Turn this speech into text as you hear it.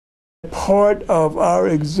Part of our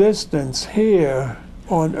existence here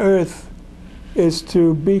on earth is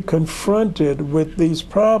to be confronted with these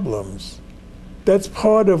problems. That's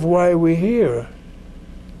part of why we're here.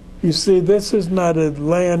 You see, this is not a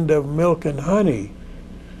land of milk and honey.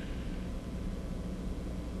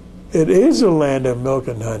 It is a land of milk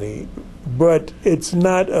and honey, but it's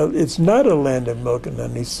not a land of milk and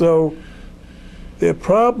honey. So there are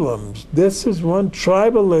problems.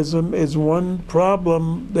 Tribalism is one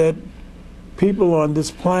problem that people on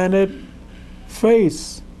this planet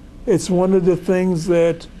face. It's one of the things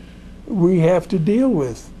that we have to deal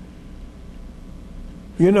with.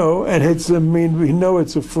 You know, and we know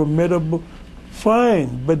it's a formidable,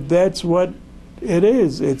 fine, but that's what it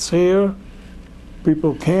is. It's here.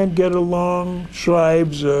 People can't get along.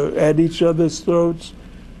 Tribes are at each other's throats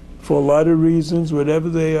for a lot of reasons, whatever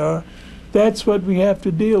they are. That's what we have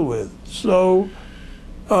to deal with. So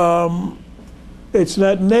it's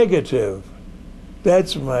not negative.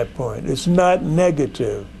 That's my point. It's not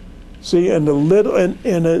negative. See, in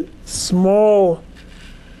a small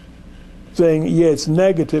thing, yeah, it's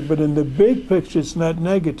negative, but in the big picture, it's not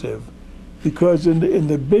negative, because in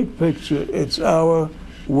the big picture, it's our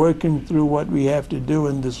working through what we have to do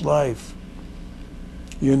in this life.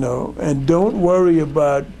 You know, and don't worry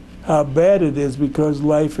about how bad it is, because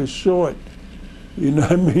life is short. You know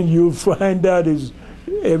what I mean? You'll find out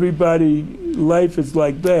life is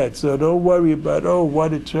like that. So don't worry about, oh,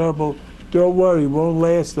 what a terrible, don't worry, it won't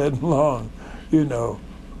last that long, you know.